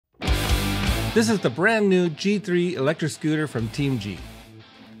This is the brand new G3 electric scooter from Teamgee.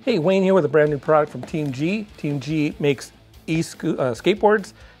 Hey, Wayne here with a brand new product from Teamgee. Teamgee makes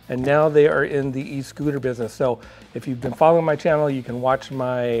skateboards, and now they are in the e-scooter business. So if you've been following my channel, you can watch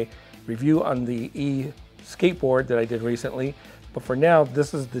my review on the e-skateboard that I did recently. But for now,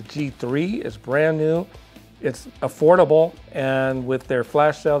 this is the G3. It's brand new. It's affordable, and with their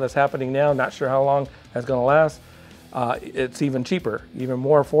flash sale that's happening now, not sure how long that's going to last, it's even cheaper, even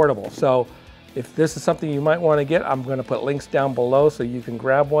more affordable. So if this is something you might want to get, I'm going to put links down below so you can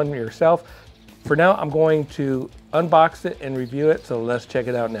grab one yourself. For now, I'm going to unbox it and review it, so let's check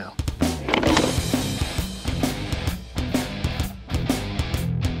it out now.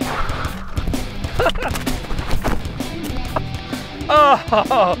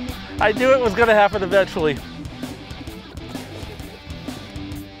 Oh, I knew it was going to happen eventually.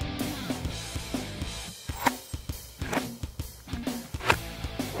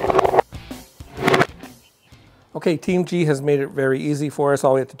 Okay, Teamgee has made it very easy for us.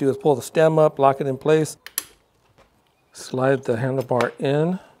 All we have to do is pull the stem up, lock it in place, slide the handlebar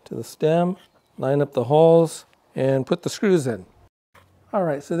in to the stem, line up the holes, and put the screws in. All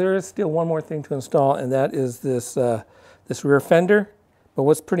right, so there is still one more thing to install, and that is this, this rear fender. But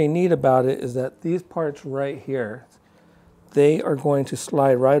what's pretty neat about it is that these parts right here, they are going to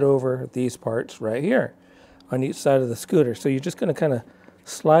slide right over these parts right here on each side of the scooter. So you're just going to kind of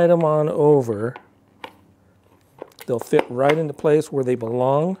slide them on over. They'll fit right into place where they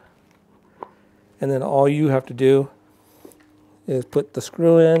belong. And then all you have to do is put the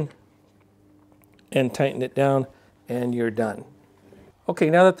screw in and tighten it down, and you're done.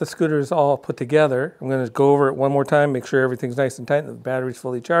 Okay, now that the scooter is all put together, I'm going to go over it one more time, make sure everything's nice and tight and the battery's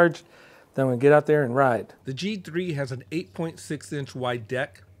fully charged. Then I'm going to get out there and ride. The G3 has an 8.6-inch wide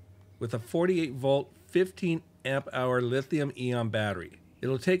deck with a 48-volt, 15 amp-hour lithium-ion battery.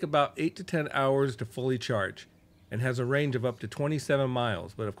 It'll take about 8 to 10 hours to fully charge and has a range of up to 27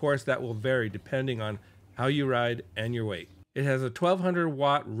 miles, but of course that will vary depending on how you ride and your weight. It has a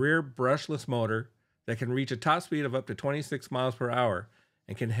 1200-watt rear brushless motor that can reach a top speed of up to 26 miles per hour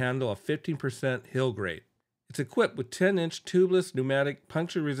and can handle a 15% hill grade. It's equipped with 10-inch tubeless pneumatic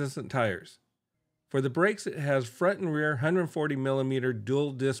puncture-resistant tires. For the brakes, it has front and rear 140mm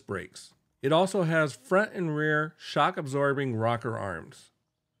dual disc brakes. It also has front and rear shock-absorbing rocker arms.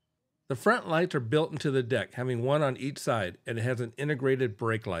 The front lights are built into the deck, having one on each side, and it has an integrated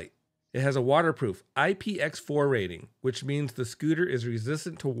brake light. It has a waterproof IPX4 rating, which means the scooter is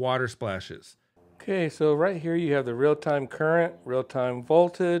resistant to water splashes. Okay, so right here you have the real-time current, real-time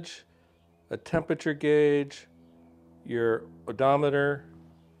voltage, a temperature gauge, your odometer,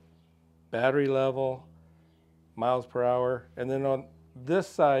 battery level, miles per hour, and then on this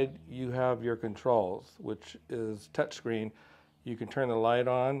side you have your controls, which is touchscreen. You can turn the light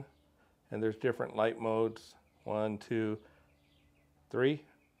on, and there's different light modes, 1, 2, 3,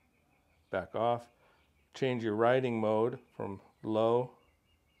 back off. Change your riding mode from low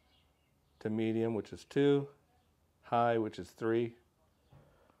to medium, which is 2, high, which is 3.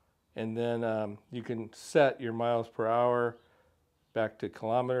 And then you can set your miles per hour back to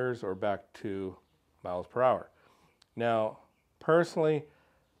kilometers or back to miles per hour. Now, personally,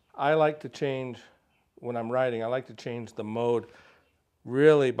 I like to change, when I'm riding, I like to change the mode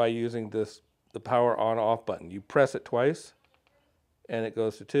really by using the power on off button. You press it twice and it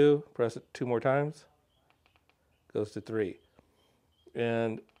goes to 2, press it 2 more times, goes to 3.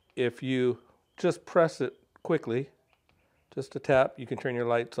 And if you just press it quickly, just a tap, you can turn your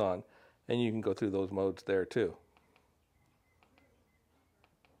lights on, and you can go through those modes there too.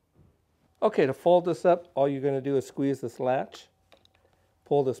 Okay, to fold this up, all you're going to do is squeeze this latch,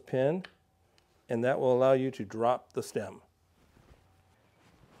 pull this pin, and that will allow you to drop the stem.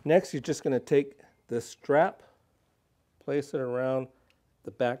 Next, you're just going to take this strap, place it around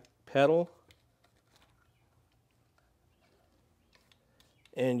the back pedal,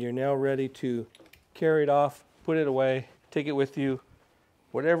 and you're now ready to carry it off, put it away, take it with you,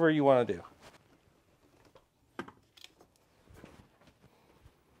 whatever you want to do.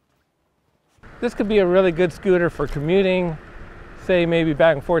 This could be a really good scooter for commuting, say maybe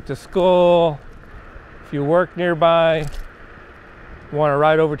back and forth to school, if you work nearby, want to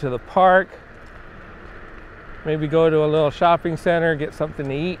ride over to the park, maybe go to a little shopping center, get something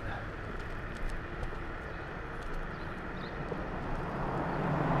to eat.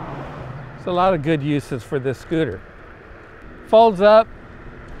 There's a lot of good uses for this scooter. Folds up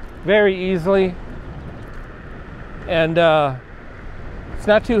very easily, and it's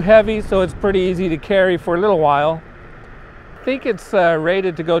not too heavy, so it's pretty easy to carry for a little while. I think it's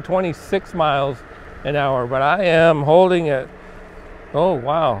rated to go 26 miles an hour, but I am holding it. Oh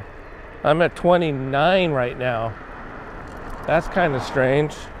wow, I'm at 29 right now. That's kind of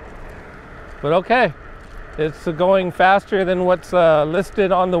strange. But okay, it's going faster than what's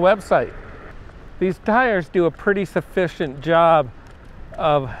listed on the website. These tires do a pretty sufficient job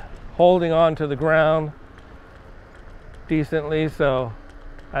of holding on to the ground decently, so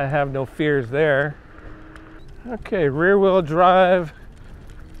I have no fears there. Okay, rear wheel drive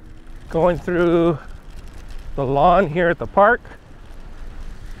going through the lawn here at the park.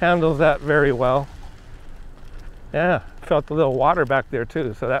 Handles that very well. Yeah, felt a little water back there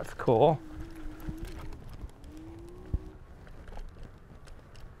too, so that's cool.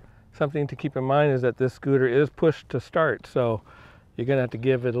 Something to keep in mind is that this scooter is push to start, so you're gonna have to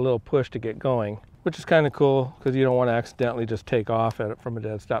give it a little push to get going, which is kind of cool because you don't want to accidentally just take off from a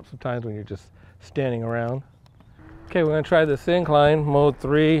dead stop sometimes when you're just standing around. Okay, we're gonna try this incline, mode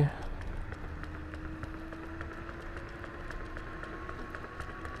 3.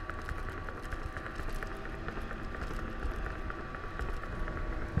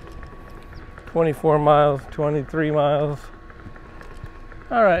 "24 miles, 23 miles.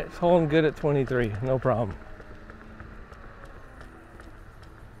 All right, it's holding good at 23, no problem.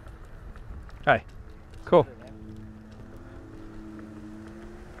 Hi, cool.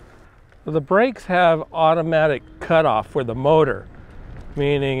 The brakes have automatic cutoff for the motor,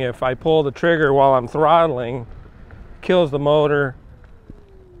 meaning if I pull the trigger while I'm throttling, kills the motor,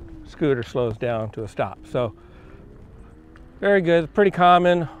 scooter slows down to a stop. So very good, pretty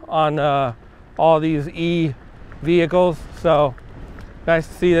common on all these e-vehicles. So nice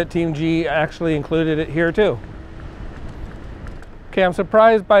to see that Teamgee actually included it here too. Okay, I'm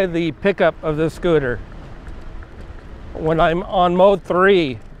surprised by the pickup of this scooter. When I'm on mode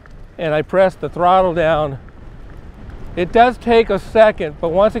 3 and I press the throttle down, it does take a second, but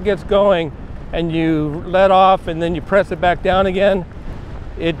once it gets going and you let off and then you press it back down again,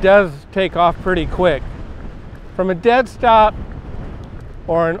 it does take off pretty quick. From a dead stop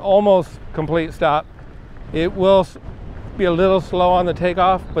or an almost complete stop, it will be a little slow on the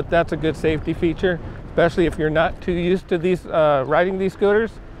takeoff, but that's a good safety feature, especially if you're not too used to these riding these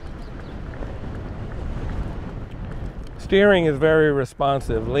scooters. Steering is very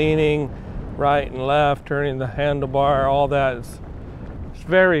responsive, leaning right and left, turning the handlebar, all that is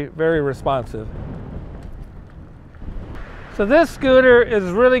very, very responsive. So this scooter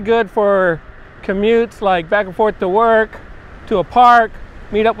is really good for commutes, like back and forth to work, to a park,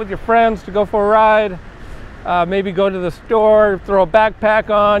 meet up with your friends to go for a ride, maybe go to the store, throw a backpack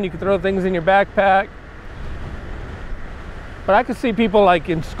on, you can throw things in your backpack. But I could see people like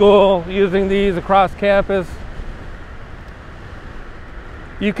in school using these across campus.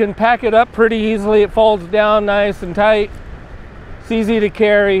 You can pack it up pretty easily. It folds down nice and tight. It's easy to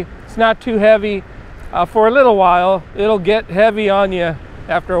carry. It's not too heavy. For a little while, it'll get heavy on you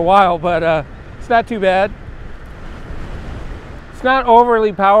after a while, but it's not too bad. It's not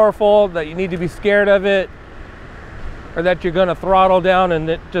overly powerful that you need to be scared of it or that you're gonna throttle down and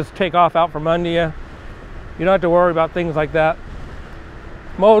it just take off out from under you. You don't have to worry about things like that.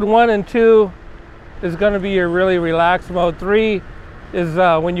 Mode 1 and 2 is gonna be your really relaxed. Mode 3 is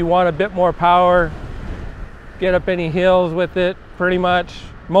when you want a bit more power, get up any hills with it, pretty much,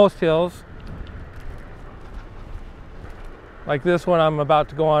 most hills. Like this one I'm about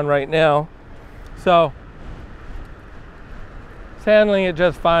to go on right now. So, it's handling it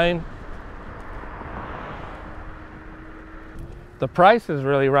just fine. The price is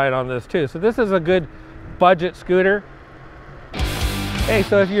really right on this too. So this is a good budget scooter. Hey,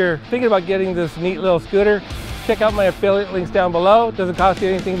 so if you're thinking about getting this neat little scooter, check out my affiliate links down below. It doesn't cost you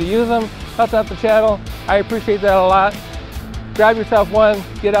anything to use them. Helps out the channel. I appreciate that a lot. Grab yourself one,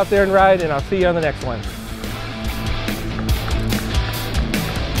 get out there and ride, and I'll see you on the next one.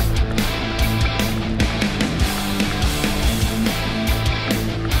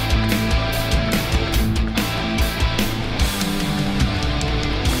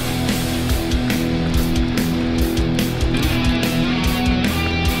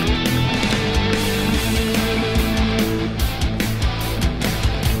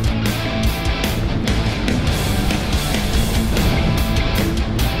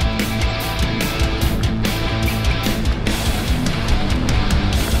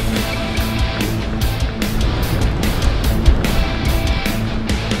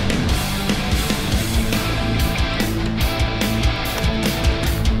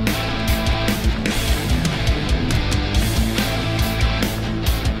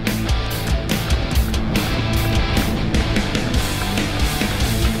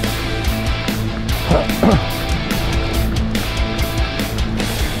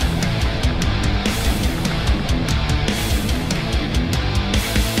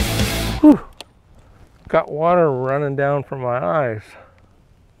 Whew. Got water running down from my eyes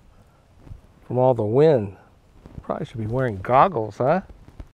from all the wind. Probably should be wearing goggles, huh?